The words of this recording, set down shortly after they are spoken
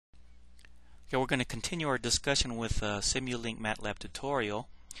Okay, we're going to continue our discussion with Simulink Matlab tutorial,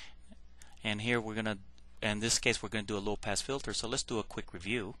 and here we're going to, in this case, we're going to do a low pass filter. So let's do a quick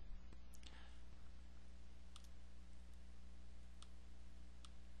review.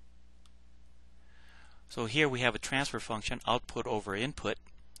 So here we have a transfer function, output over input,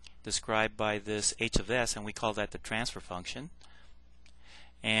 described by this h of s, and we call that the transfer function.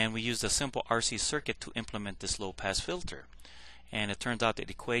 And we used a simple RC circuit to implement this low pass filter. And it turns out that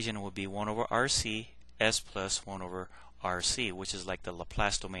the equation will be 1 over RC S plus 1 over RC, which is like the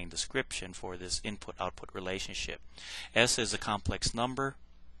Laplace domain description for this input-output relationship. S is a complex number,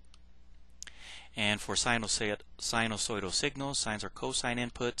 and for sinusoidal signals, sines are cosine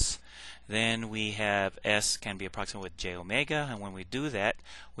inputs, then we have S can be approximated with j omega, and when we do that,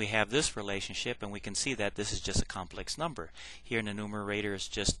 we have this relationship, and we can see that this is just a complex number. Here in the numerator is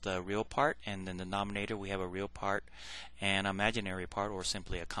just the real part, and in the denominator we have a real part and an imaginary part, or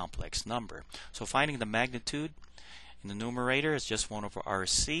simply a complex number. So finding the magnitude in the numerator is just 1 over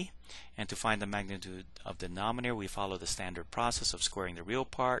RC, and to find the magnitude of the denominator we follow the standard process of squaring the real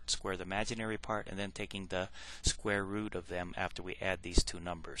part, square the imaginary part, and then taking the square root of them after we add these two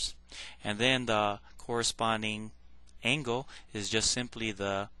numbers. And then the corresponding angle is just simply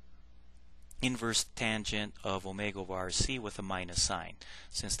the inverse tangent of omega over RC with a minus sign.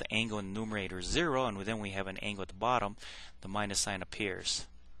 Since the angle in the numerator is 0, and then we have an angle at the bottom, the minus sign appears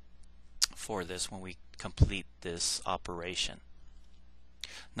for this when we complete this operation.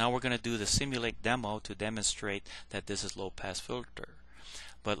 Now we're going to do the Simulink demo to demonstrate that this is low pass filter.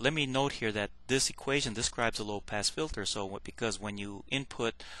 But let me note here that this equation describes a low pass filter, so because when you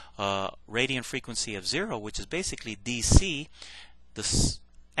input radian frequency of 0, which is basically DC, the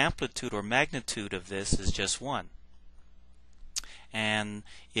amplitude or magnitude of this is just 1. And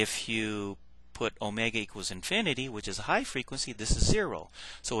if you put omega equals infinity, which is a high frequency, this is 0.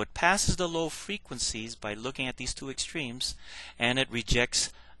 So it passes the low frequencies by looking at these two extremes, and it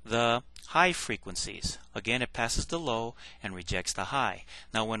rejects the high frequencies. Again, it passes the low and rejects the high.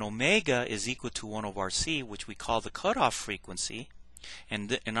 Now when omega is equal to 1 over RC, which we call the cutoff frequency,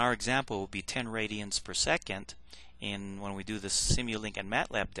 and in our example it will be 10 radians per second when we do the Simulink and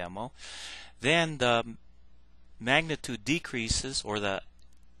Matlab demo, then the magnitude decreases, or the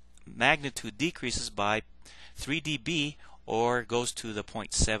magnitude decreases by 3 dB, or goes to the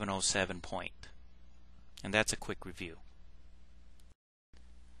 0.707 point. And that's a quick review.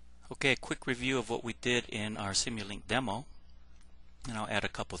 Okay, a quick review of what we did in our Simulink demo, and I'll add a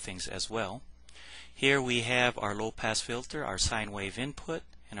couple things as well. Here we have our low pass filter, our sine wave input,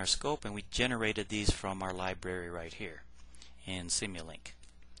 and our scope, and we generated these from our library right here in Simulink.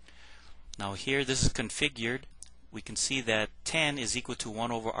 Now here this is configured. We can see that 10 is equal to 1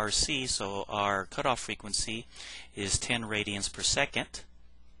 over RC, so our cutoff frequency is 10 radians per second.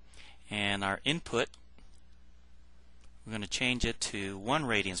 And our input, we're going to change it to 1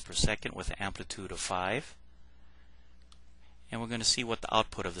 radians per second with an amplitude of 5. And we're going to see what the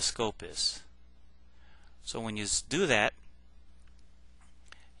output of the scope is. So when you do that,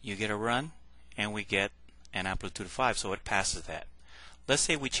 you get a run, and we get an amplitude of 5, so it passes that. Let's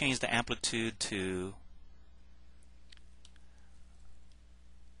say we change the amplitude to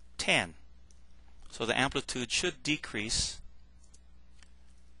 10. So the amplitude should decrease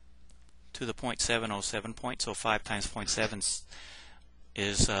to the 0.707 point. So 5 times 0.7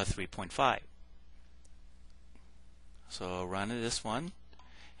 is 3.5. So run this one,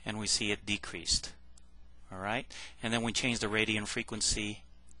 and we see it decreased. Alright, and then we change the radian frequency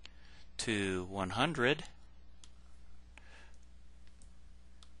to 100.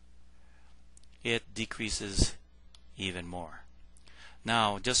 It decreases even more.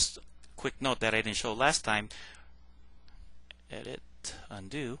 Now, just a quick note that I didn't show last time, edit,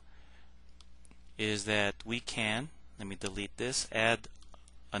 undo, is that we can, let me delete this, add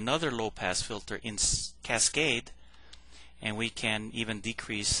another low pass filter in cascade, and we can even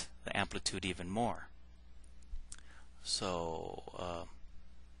decrease the amplitude even more. So,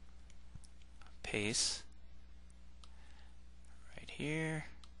 paste right here.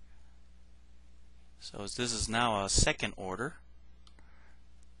 So this is now a second order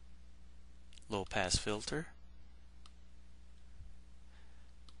low pass filter.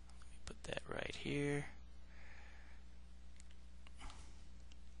 Let me put that right here.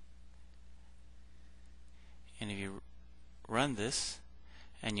 And if you run this,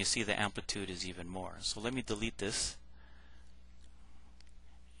 and you see the amplitude is even more. So let me delete this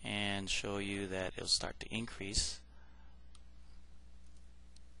and show you that it'll start to increase.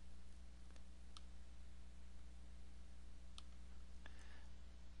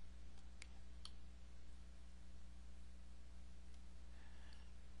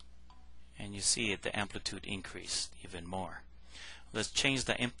 And and you see it, the amplitude increased even more. Let's change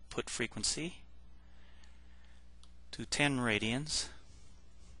the input frequency to 10 radians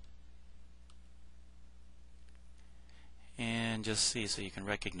and just see so you can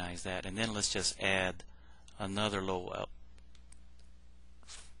recognize that, and then let's just add another low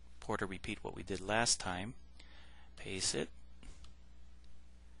port to repeat what we did last time. Paste it,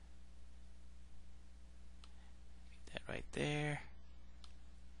 that right there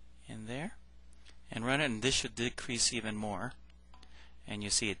and there, and run it, and this should decrease even more, and you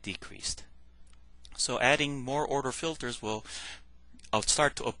see it decreased. So adding more order filters will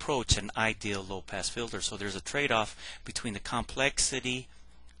start to approach an ideal low-pass filter. So there's a trade-off between the complexity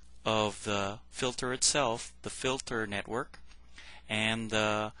of the filter itself, the filter network, and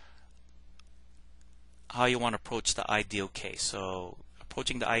how you want to approach the ideal case. So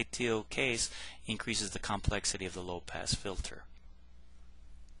approaching the ideal case increases the complexity of the low-pass filter.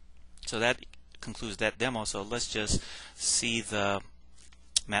 So that concludes that demo. So let's just see the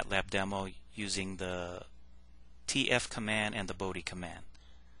Matlab demo using the TF command and the Bode command.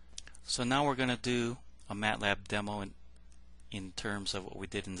 So now we're going to do a Matlab demo in terms of what we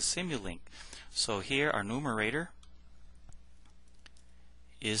did in the Simulink. So here our numerator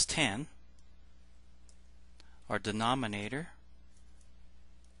is 10. Our denominator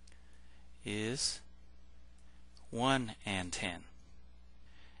is 1 and 10.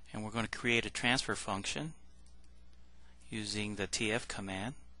 And we're going to create a transfer function using the TF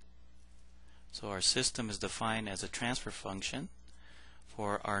command. So our system is defined as a transfer function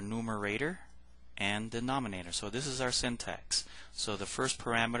for our numerator and denominator. So this is our syntax. So the first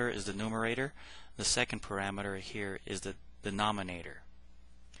parameter is the numerator, the second parameter here is the denominator.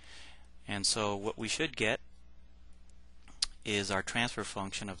 And so what we should get is our transfer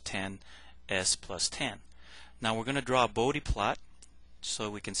function of 10s plus 10. Now we're going to draw a Bode plot so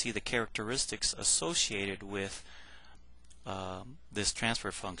we can see the characteristics associated with this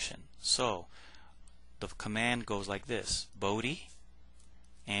transfer function. So the command goes like this: Bode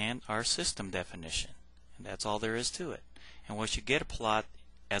and our system definition, and that's all there is to it. And once you get a plot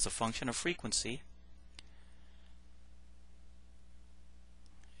as a function of frequency,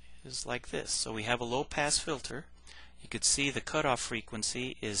 is like this. So we have a low pass filter. You could see the cutoff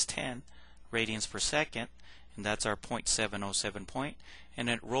frequency is 10 radians per second, and that's our 0.707 point, and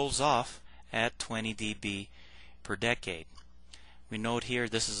it rolls off at 20 dB per decade. We note here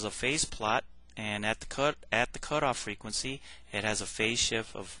this is a phase plot, and at the cutoff frequency it has a phase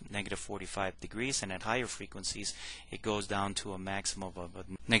shift of -45 degrees, and at higher frequencies it goes down to a maximum of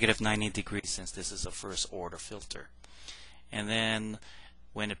 -90 degrees, since this is a first order filter. And then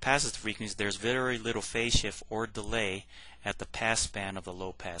when it passes the frequency, there's very little phase shift or delay at the pass span of the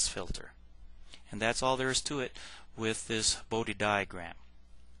low pass filter. And that's all there is to it with this Bode diagram.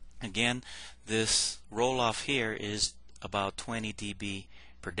 Again, this roll off here is about 20 dB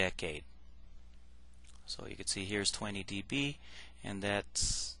per decade. So you can see here's 20 dB, and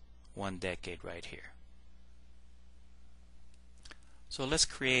that's 1 decade right here. So let's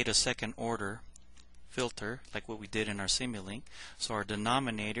create a second order filter like what we did in our Simulink. So our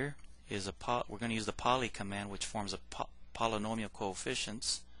denominator is we're going to use the poly command, which forms a polynomial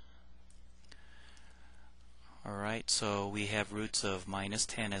coefficients. Alright, so we have roots of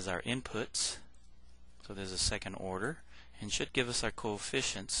 -10 as our inputs. So there's a second order, and should give us our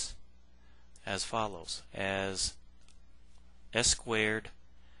coefficients as follows: as s squared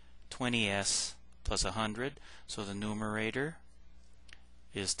 20s plus 100. So the numerator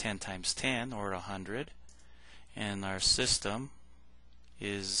is 10 times 10, or 100, and our system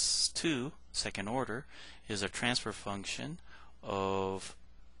is 2, second order, is a transfer function of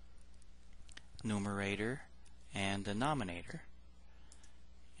numerator and denominator.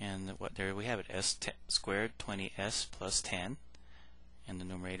 And there we have it, s squared 20s plus 10, and the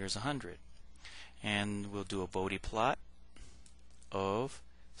numerator is 100. And we'll do a Bode plot of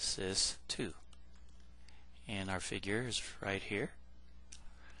sys2, and our figure is right here.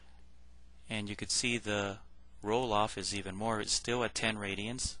 And you could see the roll off is even more. It's still at 10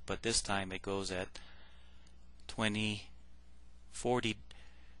 radians, but this time it goes at 40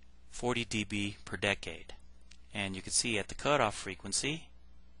 dB per decade. And you can see at the cutoff frequency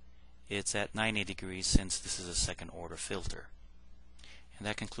it's at 90 degrees, since this is a second order filter. And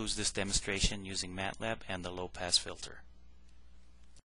that concludes this demonstration using Matlab and the low pass filter.